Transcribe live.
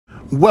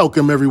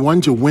Welcome, everyone,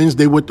 to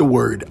Wednesday with the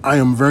Word. I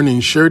am Vernon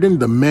Sheridan,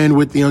 the man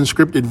with the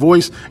unscripted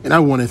voice, and I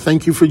want to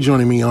thank you for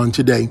joining me on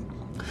today.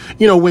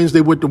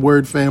 Wednesday with the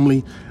Word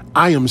family,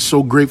 I am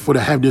so grateful to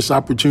have this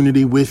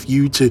opportunity with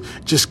you to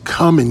just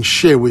come and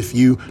share with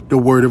you the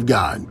Word of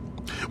God.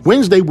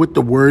 Wednesday with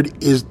the Word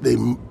is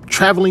the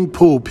Traveling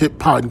Pulpit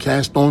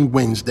podcast on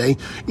Wednesday.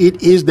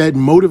 It is that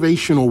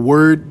motivational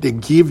word to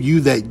give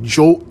you that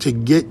jolt to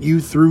get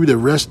you through the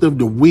rest of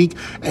the week.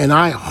 And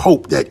I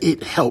hope that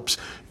it helps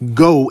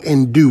go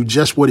and do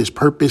just what it's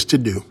purposed to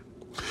do.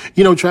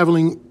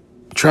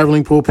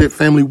 Traveling Pulpit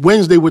family,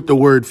 Wednesday with the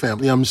Word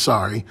family, I'm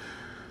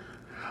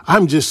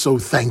just so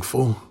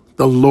thankful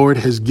the Lord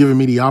has given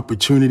me the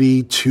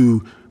opportunity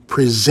to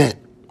present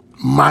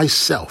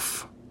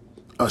myself,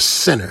 a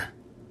sinner,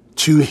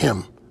 to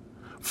Him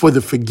for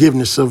the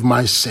forgiveness of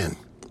my sin.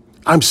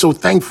 I'm so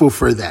thankful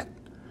for that.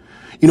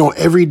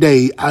 Every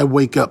day I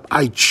wake up,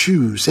 I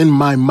choose in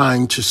my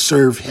mind to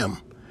serve Him.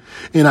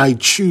 And I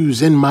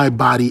choose in my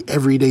body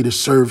every day to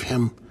serve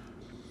Him.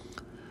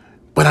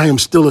 But I am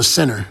still a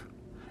sinner.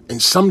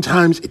 And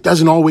sometimes it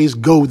doesn't always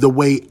go the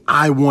way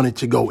I want it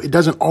to go. It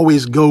doesn't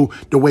always go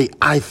the way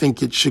I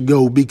think it should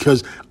go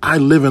because I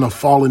live in a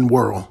fallen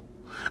world.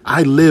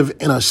 I live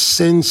in a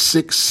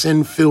sin-sick,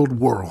 sin-filled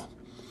world.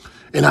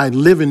 And I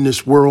live in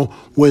this world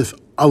with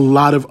a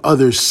lot of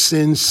other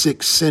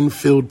sin-sick,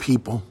 sin-filled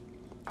people.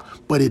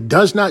 But it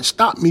does not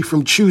stop me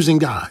from choosing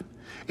God.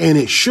 And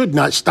it should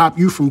not stop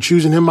you from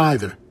choosing Him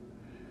either.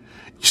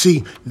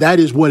 See, that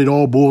is what it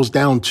all boils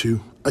down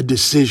to, a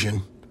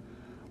decision.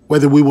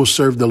 Whether we will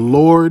serve the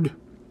Lord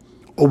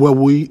or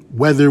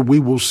whether we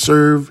will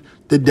serve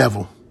the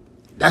devil.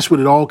 That's what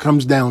it all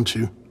comes down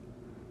to.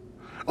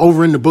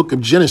 Over in the book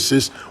of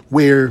Genesis,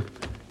 where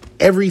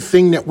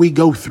everything that we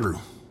go through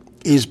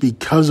is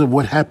because of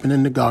what happened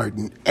in the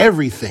garden.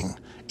 Everything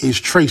is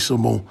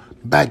traceable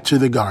back to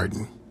the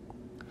garden.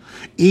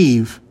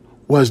 Eve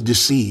was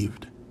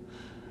deceived.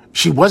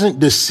 She wasn't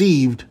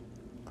deceived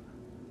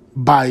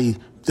by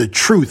the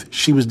truth.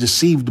 She was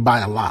deceived by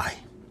a lie.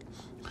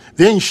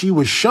 Then she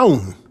was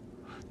shown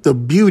the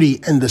beauty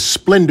and the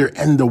splendor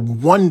and the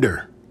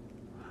wonder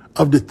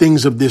of the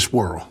things of this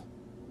world.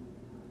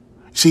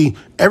 See,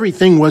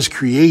 everything was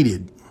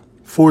created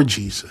for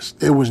Jesus.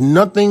 There was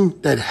nothing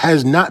that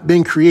has not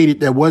been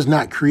created that was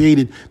not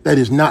created that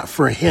is not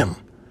for Him.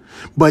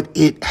 But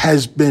it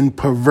has been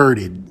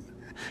perverted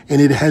and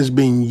it has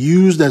been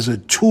used as a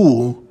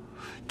tool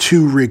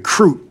to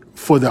recruit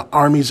for the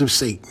armies of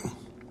Satan.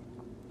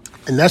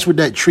 And that's what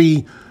that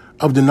tree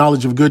of the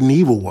knowledge of good and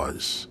evil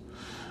was.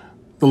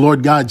 The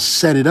Lord God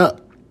set it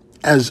up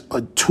as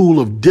a tool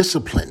of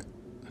discipline.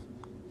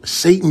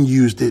 Satan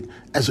used it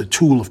as a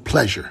tool of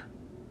pleasure,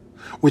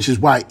 which is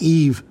why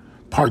Eve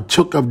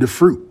partook of the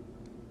fruit.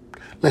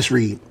 Let's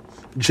read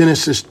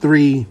Genesis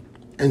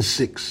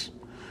 3:6.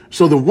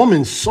 So the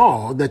woman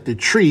saw that the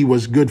tree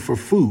was good for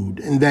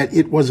food, and that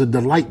it was a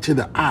delight to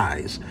the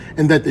eyes,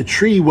 and that the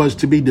tree was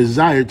to be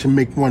desired to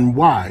make one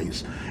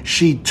wise.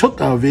 She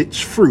took of its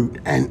fruit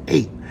and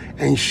ate,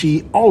 and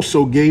she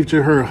also gave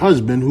to her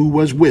husband who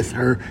was with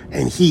her,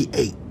 and he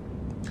ate.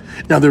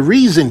 Now, the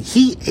reason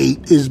he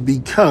ate is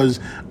because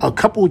a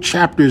couple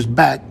chapters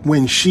back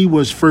when she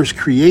was first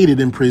created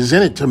and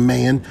presented to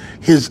man,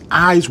 his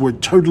eyes were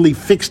totally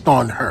fixed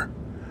on her.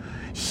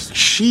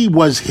 She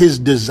was his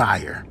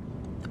desire.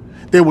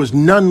 There was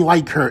none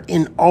like her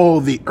in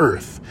all the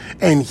earth,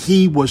 and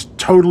he was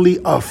totally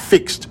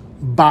affixed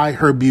by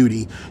her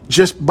beauty,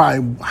 just by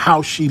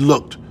how she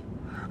looked.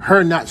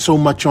 Her not so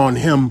much on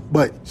him,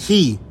 but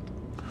he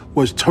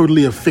was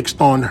totally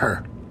affixed on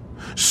her.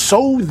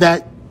 So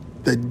that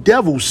the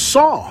devil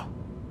saw.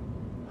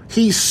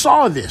 He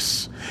saw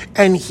this,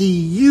 and he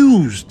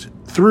used,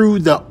 through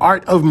the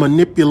art of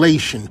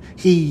manipulation,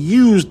 he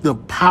used the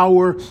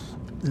power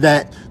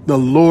that the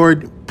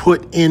Lord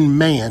put in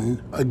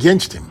man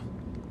against him.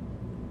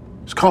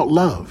 It's called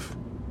love.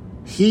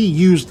 He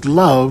used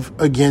love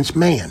against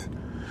man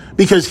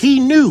because he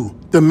knew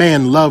the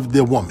man loved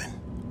the woman.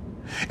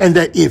 And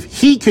that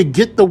if he could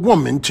get the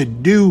woman to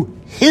do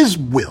his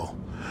will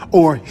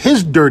or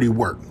his dirty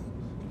work,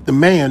 the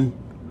man,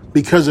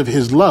 because of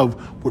his love,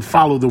 would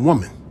follow the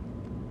woman.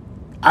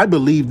 I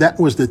believe that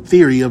was the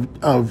theory of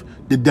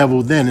the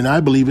devil then, and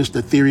I believe it's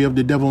the theory of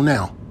the devil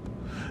now.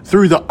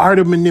 Through the art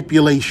of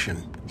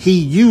manipulation, he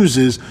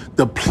uses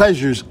the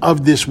pleasures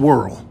of this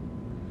world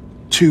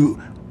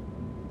to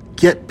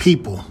get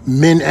people,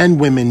 men and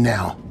women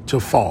now, to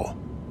fall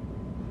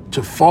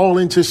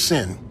into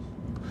sin,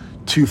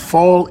 to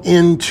fall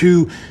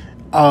into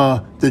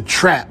the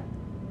trap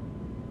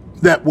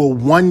that will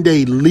one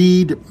day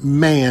lead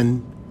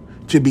man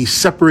to be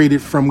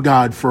separated from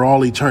God for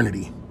all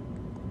eternity.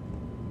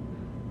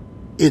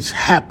 It's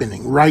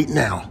happening right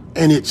now,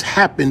 and it's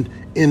happened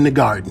in the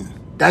garden.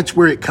 That's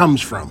where it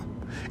comes from,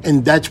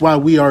 and that's why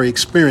we are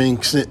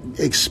experiencing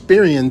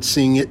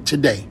it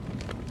today.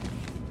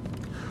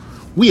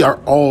 We are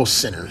all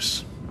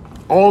sinners.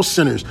 All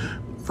sinners.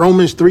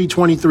 Romans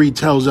 3:23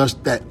 tells us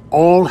that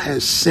all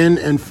has sinned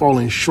and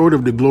fallen short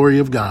of the glory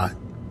of God.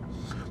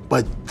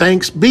 But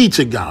thanks be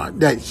to God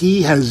that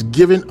he has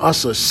given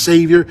us a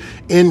Savior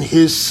in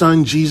his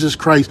Son, Jesus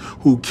Christ,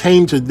 who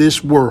came to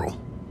this world,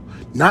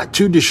 not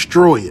to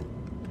destroy it,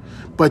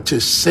 but to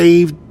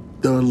save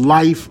the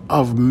life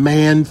of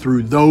man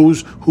through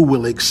those who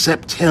will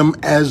accept him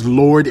as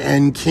Lord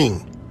and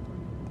King.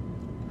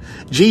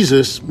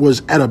 Jesus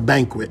was at a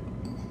banquet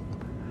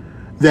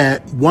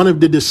that one of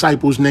the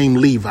disciples named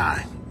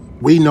Levi,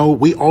 we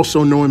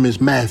also know him as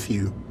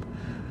Matthew,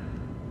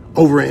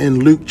 over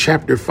in Luke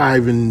chapter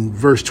 5 and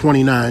verse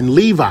 29,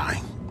 Levi,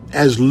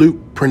 as Luke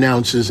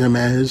pronounces him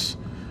as,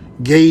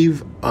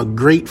 gave a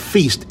great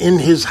feast in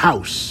his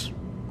house.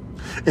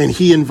 And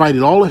he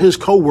invited all of his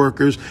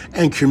co-workers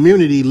and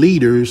community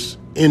leaders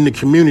in the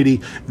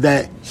community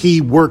that he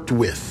worked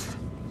with,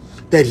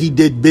 that he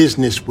did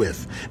business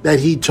with, that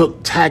he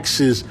took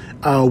taxes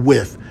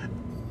with.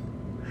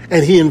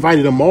 And he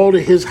invited them all to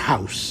his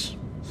house.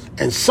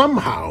 And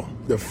somehow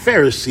the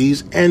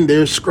Pharisees and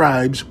their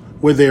scribes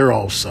were there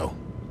also.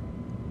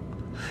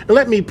 And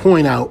let me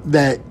point out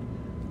that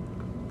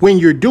when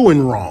you're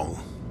doing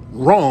wrong,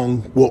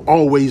 wrong will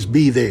always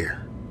be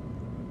there.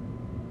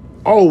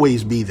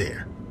 Always be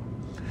there.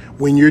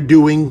 When you're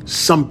doing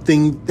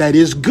something that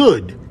is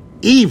good,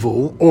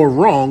 evil or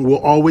wrong will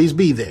always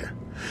be there.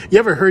 You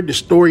ever heard the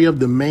story of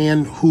the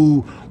man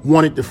who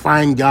wanted to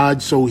find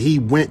God, so he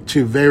went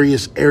to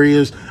various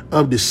areas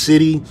of the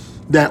city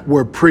that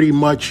were pretty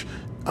much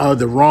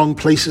the wrong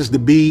places to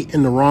be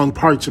in the wrong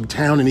parts of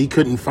town, and he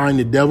couldn't find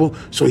the devil.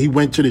 So he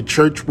went to the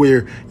church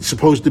where it's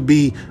supposed to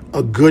be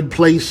a good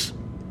place,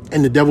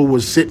 and the devil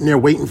was sitting there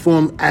waiting for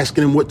him,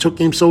 asking him what took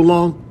him so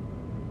long.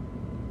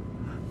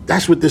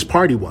 That's what this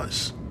party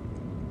was.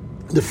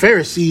 The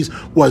Pharisees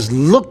was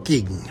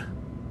looking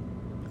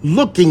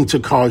to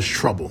cause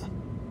trouble.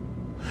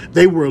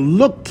 They were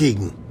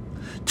looking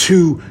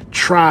to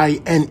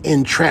try and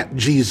entrap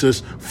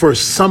Jesus for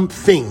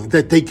something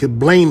that they could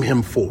blame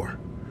him for.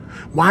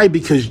 Why?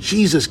 Because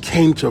Jesus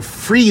came to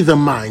free the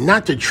mind,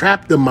 not to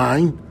trap the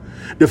mind.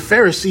 The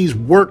Pharisees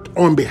worked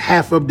on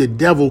behalf of the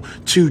devil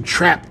to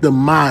trap the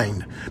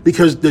mind,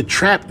 because the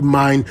trapped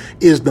mind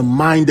is the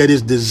mind that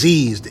is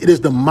diseased. It is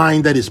the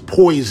mind that is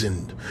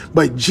poisoned.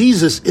 But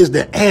Jesus is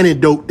the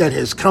antidote that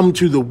has come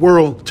to the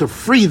world to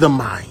free the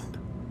mind.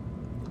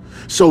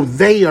 So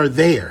they are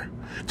there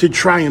to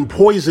try and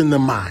poison the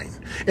mind.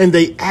 And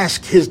they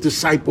ask his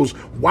disciples,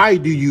 why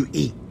do you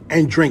eat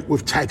and drink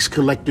with tax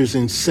collectors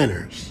and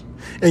sinners?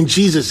 And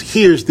Jesus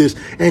hears this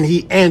and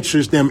he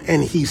answers them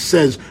and he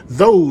says,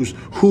 those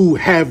who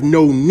have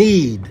no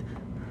need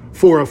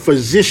for a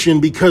physician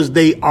because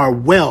they are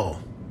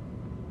well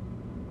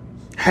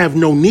have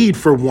no need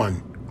for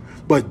one,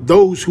 but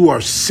those who are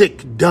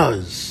sick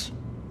does.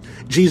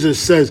 Jesus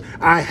says,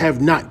 I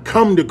have not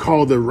come to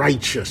call the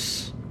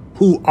righteous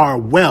who are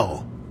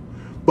well,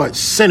 but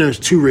sinners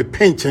to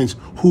repentance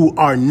who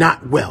are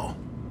not well.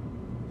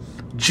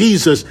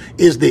 Jesus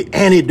is the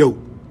antidote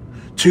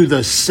to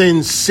the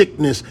sin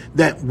sickness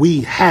that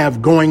we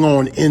have going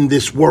on in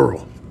this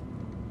world.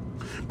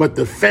 But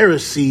the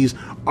Pharisees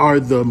are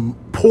the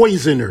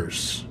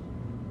poisoners.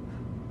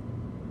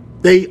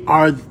 They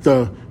are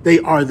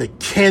the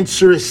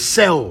cancerous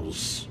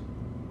cells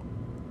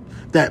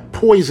that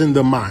poison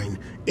the mind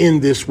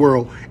in this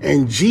world.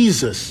 And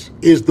Jesus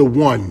is the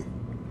one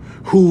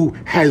who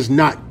has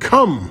not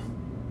come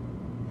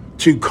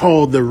to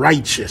call the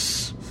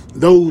righteous,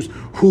 those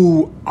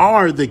who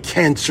are the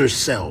cancer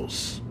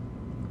cells,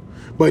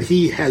 but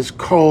he has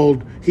come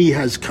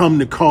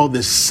to call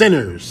the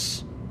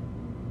sinners,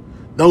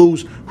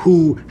 those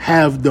who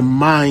have the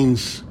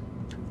minds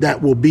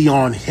that will be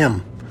on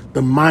him,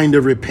 the mind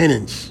of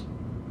repentance.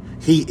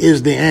 He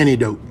is the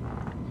antidote.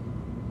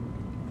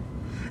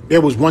 There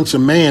was once a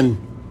man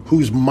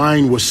whose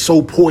mind was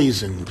so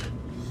poisoned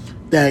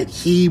that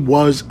he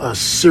was a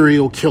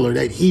serial killer,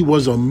 that he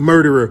was a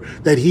murderer,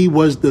 that he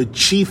was the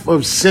chief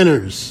of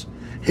sinners.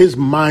 His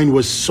mind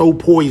was so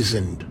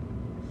poisoned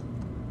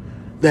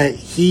that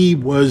he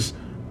was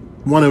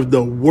one of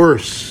the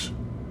worst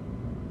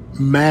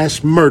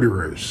mass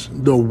murderers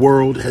the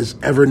world has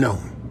ever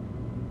known.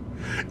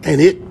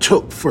 And it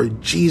took for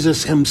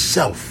Jesus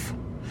himself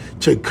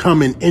to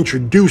come and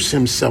introduce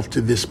himself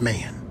to this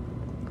man.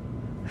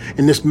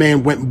 And this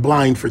man went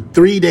blind for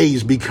 3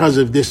 days because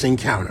of this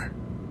encounter.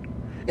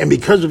 And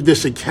because of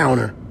this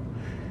encounter,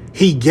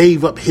 he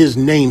gave up his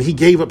name. He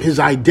gave up his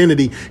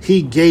identity.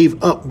 He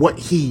gave up what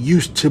he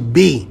used to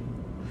be.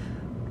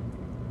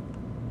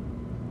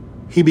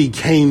 He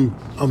became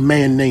a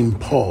man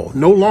named Paul,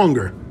 no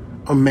longer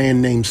a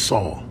man named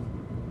Saul.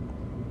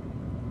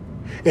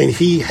 And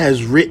he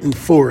has written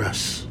for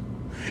us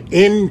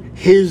in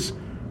his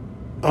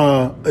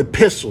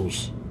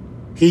epistles.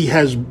 He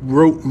has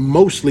wrote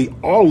mostly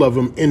all of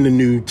them in the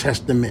New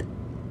Testament.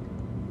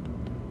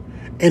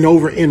 And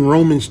over in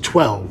Romans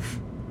 12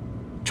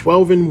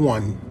 and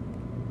 1,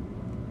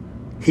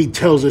 he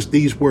tells us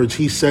these words.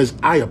 He says,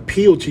 I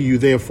appeal to you,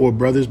 therefore,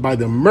 brothers, by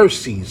the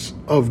mercies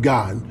of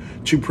God,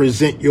 to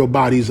present your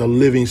bodies a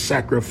living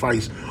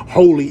sacrifice,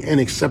 holy and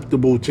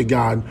acceptable to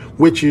God,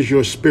 which is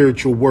your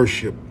spiritual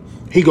worship.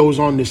 He goes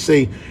on to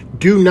say,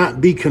 do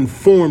not be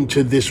conformed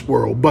to this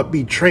world, but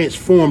be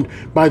transformed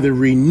by the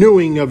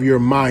renewing of your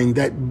mind,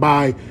 that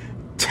by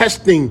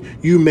testing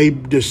you may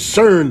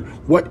discern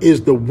what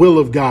is the will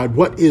of God,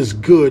 what is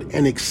good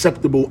and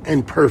acceptable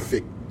and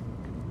perfect.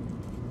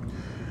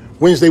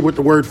 Wednesday with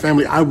the Word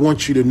family, I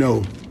want you to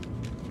know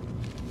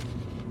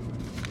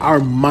our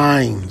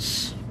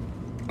minds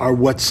are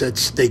what's at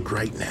stake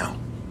right now,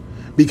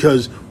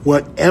 because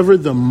whatever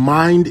the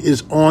mind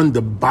is on,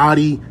 the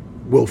body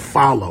will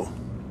follow.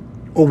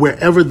 Or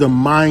wherever the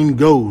mind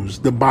goes,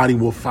 the body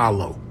will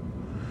follow.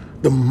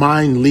 The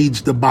mind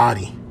leads the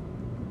body.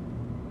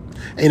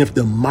 And if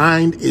the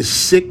mind is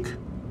sick,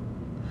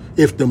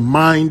 if the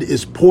mind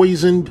is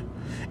poisoned,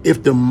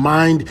 if the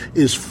mind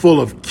is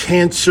full of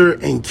cancer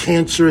and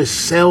cancerous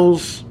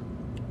cells,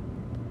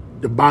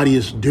 the body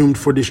is doomed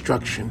for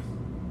destruction.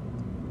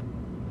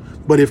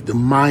 But if the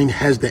mind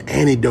has the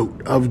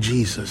antidote of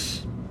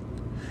Jesus,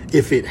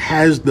 if it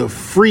has the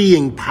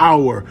freeing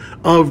power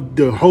of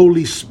the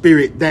Holy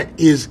Spirit that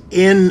is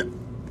in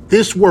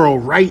this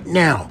world right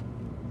now,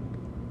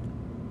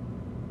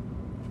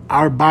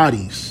 our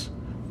bodies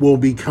will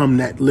become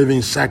that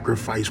living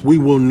sacrifice. We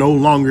will no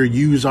longer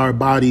use our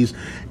bodies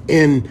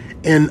in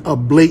a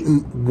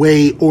blatant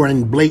way or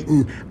in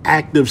blatant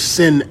act of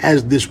sin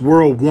as this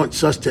world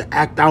wants us to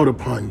act out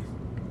upon.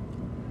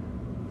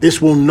 This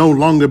will no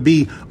longer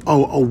be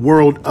a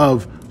world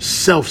of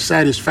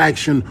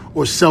self-satisfaction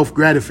or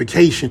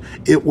self-gratification.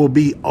 It will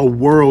be a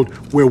world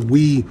where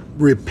we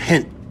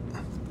repent,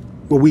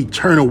 where we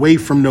turn away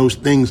from those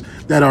things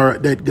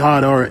that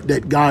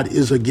God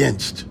is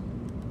against,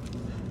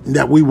 and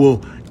that we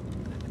will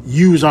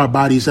use our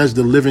bodies as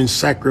the living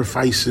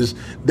sacrifices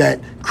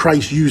that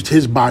Christ used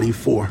his body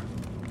for,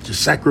 to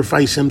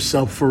sacrifice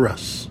himself for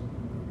us.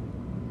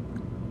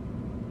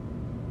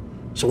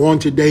 So on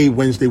today,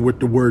 Wednesday with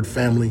the Word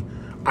family,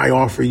 I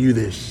offer you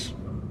this.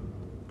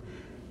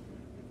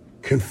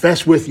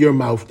 Confess with your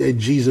mouth that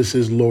Jesus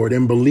is Lord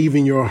and believe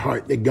in your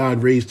heart that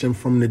God raised him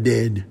from the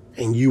dead,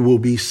 and you will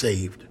be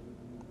saved.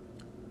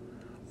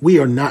 We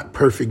are not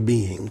perfect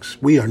beings.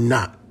 We are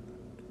not.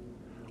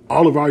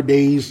 All of our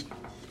days,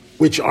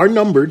 which are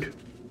numbered,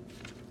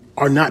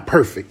 are not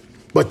perfect,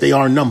 but they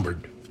are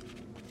numbered.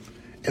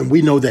 And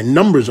we know that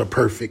numbers are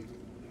perfect,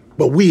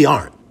 but we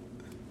aren't.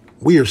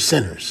 We are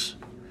sinners.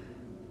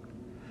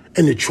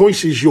 And the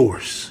choice is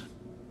yours.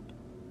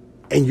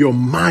 And your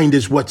mind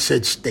is what's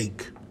at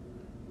stake.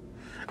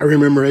 I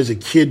remember as a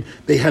kid,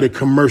 they had a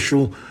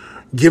commercial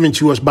given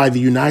to us by the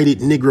United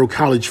Negro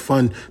College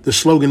Fund. The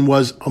slogan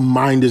was, "A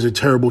mind is a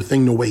terrible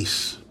thing to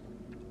waste."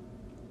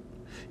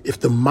 If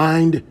the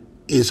mind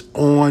is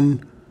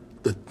on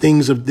the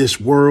things of this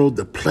world,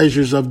 the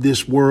pleasures of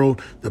this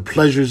world, the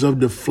pleasures of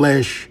the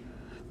flesh,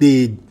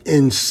 the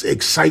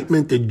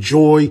excitement, the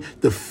joy,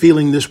 the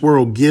feeling this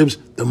world gives,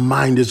 the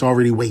mind is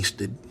already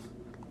wasted.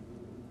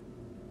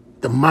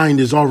 The mind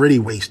is already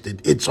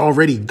wasted. It's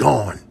already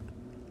gone.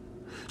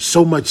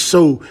 So much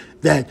so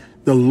that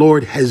the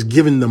Lord has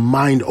given the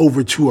mind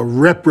over to a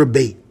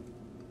reprobate,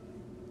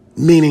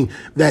 meaning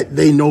that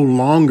they no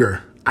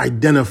longer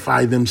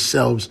identify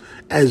themselves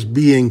as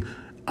being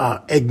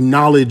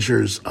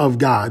acknowledgers of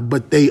God,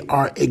 but they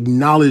are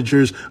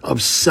acknowledgers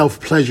of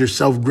self-pleasure,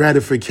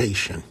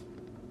 self-gratification.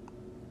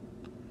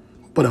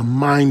 But a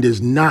mind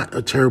is not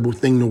a terrible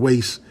thing to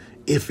waste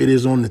if it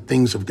is on the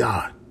things of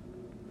God,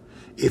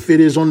 if it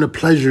is on the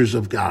pleasures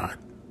of God,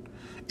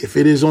 if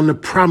it is on the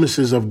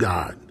promises of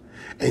God,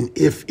 and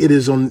if it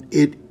is on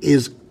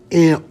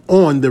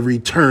the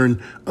return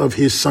of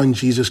his son,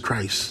 Jesus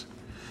Christ.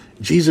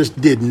 Jesus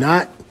did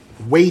not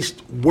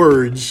waste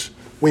words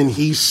when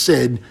he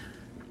said,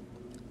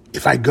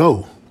 "If I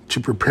go to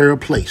prepare a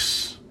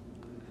place,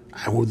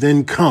 I will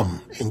then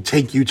come and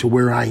take you to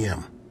where I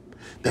am,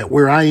 that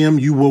where I am,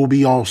 you will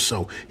be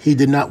also." He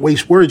did not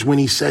waste words when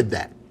he said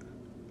that,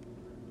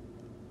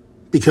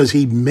 because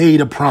he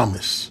made a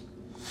promise,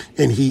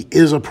 and he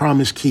is a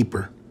promise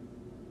keeper.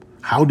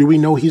 How do we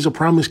know he's a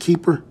promise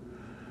keeper?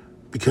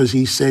 Because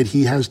he said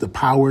he has the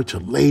power to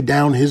lay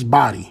down his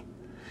body.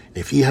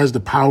 If he has the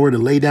power to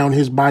lay down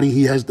his body,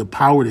 he has the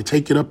power to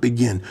take it up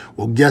again.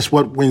 Well, guess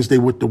what, Wednesday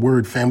with the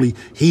Word family?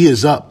 He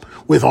is up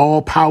with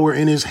all power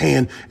in his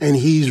hand, and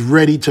he's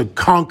ready to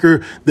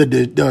conquer the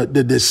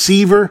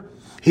deceiver.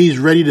 He's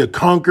ready to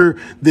conquer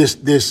this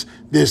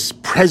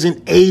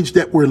present age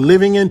that we're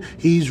living in.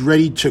 He's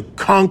ready to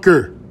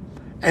conquer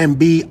and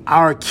be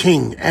our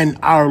King and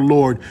our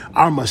Lord,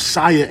 our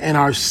Messiah and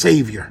our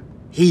Savior.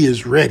 He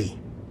is ready.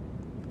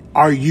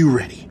 Are you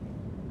ready?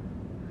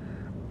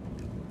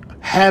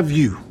 Have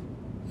you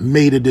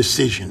made a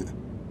decision?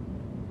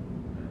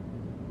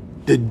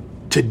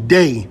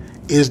 Today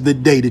is the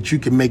day that you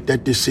can make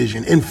that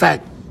decision. In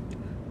fact,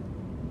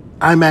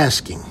 I'm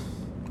asking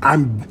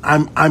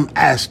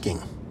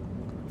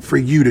for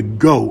you to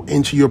go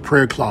into your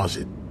prayer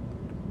closet.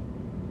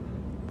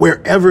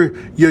 Wherever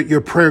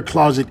your prayer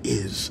closet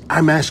is,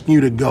 I'm asking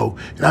you to go,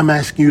 and I'm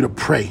asking you to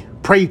pray.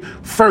 Pray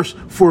first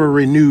for a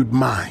renewed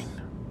mind.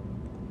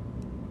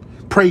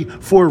 Pray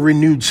for a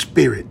renewed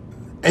spirit.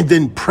 And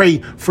then pray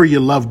for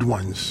your loved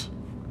ones.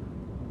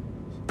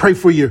 Pray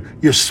for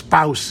your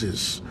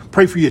spouses.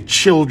 Pray for your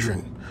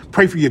children.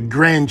 Pray for your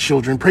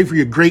grandchildren. Pray for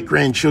your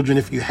great-grandchildren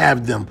if you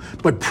have them.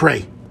 But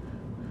pray.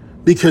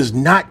 Because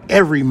not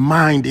every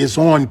mind is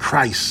on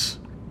Christ.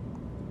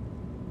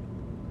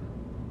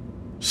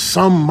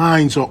 Some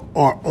minds are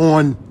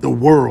on the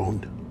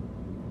world.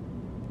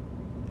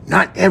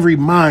 Not every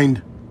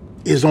mind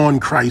is on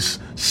Christ.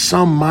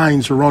 Some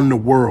minds are on the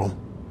world.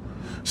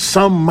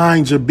 Some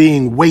minds are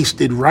being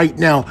wasted right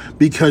now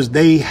because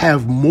they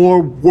have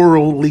more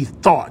worldly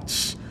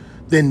thoughts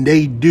than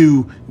they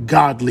do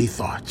godly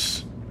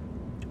thoughts.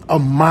 A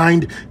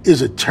mind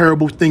is a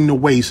terrible thing to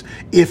waste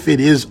if it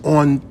is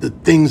on the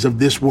things of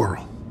this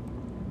world.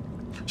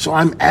 So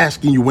I'm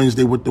asking you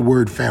Wednesday with the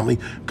Word family,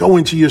 go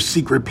into your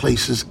secret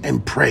places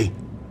and pray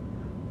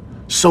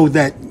so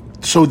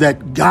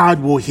that God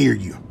will hear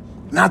you,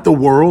 not the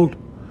world.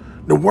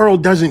 The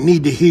world doesn't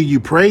need to hear you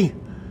pray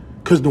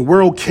because the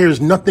world cares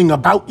nothing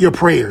about your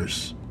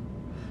prayers.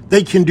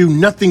 They can do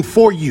nothing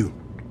for you.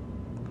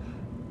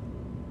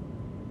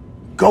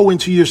 Go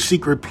into your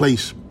secret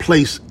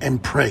place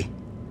and pray.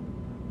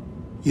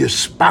 Your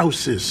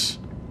spouses,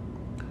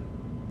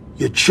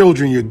 your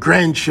children, your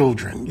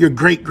grandchildren, your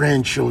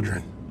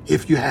great-grandchildren,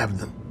 if you have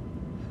them.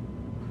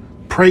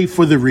 Pray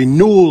for the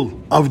renewal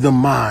of the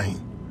mind.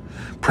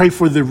 Pray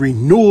for the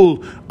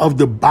renewal of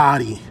the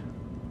body.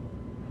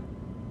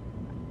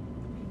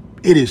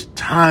 It is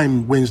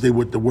time, Wednesday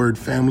with the Word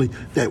family,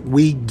 that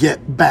we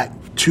get back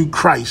to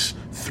Christ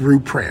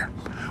through prayer.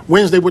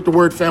 Wednesday with the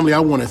Word family, I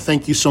want to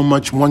thank you so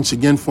much once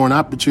again for an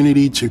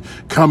opportunity to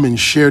come and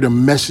share the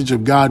message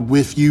of God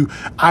with you.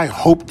 I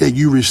hope that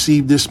you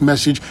receive this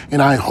message,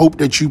 and I hope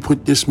that you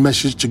put this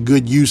message to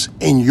good use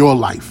in your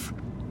life.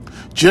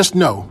 Just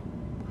know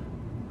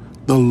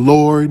the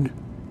Lord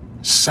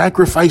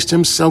sacrificed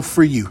himself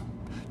for you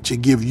to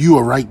give you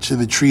a right to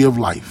the tree of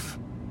life.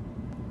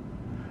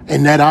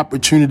 And that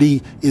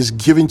opportunity is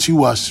given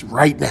to us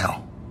right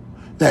now,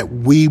 that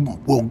we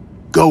will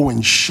go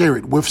and share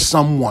it with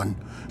someone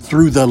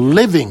through the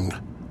living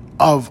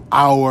of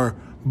our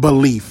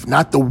belief,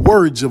 not the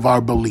words of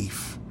our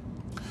belief,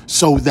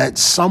 so that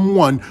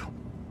someone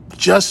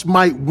just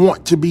might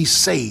want to be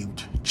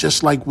saved,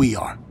 just like we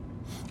are.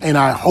 And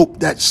I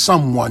hope that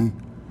someone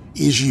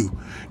is you.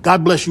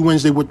 God bless you,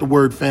 Wednesday with the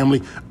Word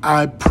family.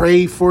 I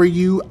pray for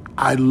you.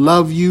 I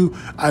love you.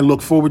 I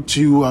look forward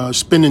to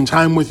spending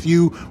time with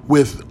you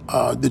with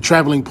the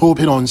Traveling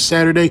Pulpit on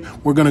Saturday.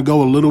 We're going to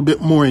go a little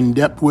bit more in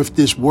depth with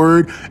this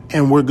word,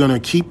 and we're going to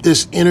keep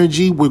this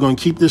energy. We're going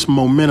to keep this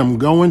momentum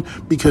going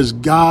because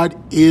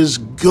God is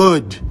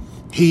good.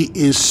 He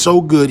is so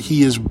good.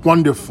 He is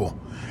wonderful.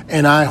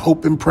 And I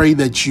hope and pray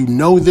that you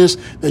know this,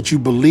 that you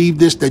believe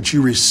this, that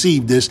you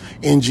receive this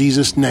in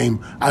Jesus'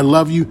 name. I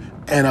love you,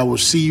 and I will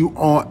see you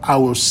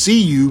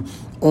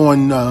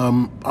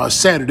on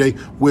Saturday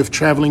with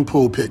Traveling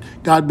Pulpit.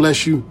 God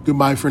bless you.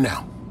 Goodbye for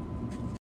now.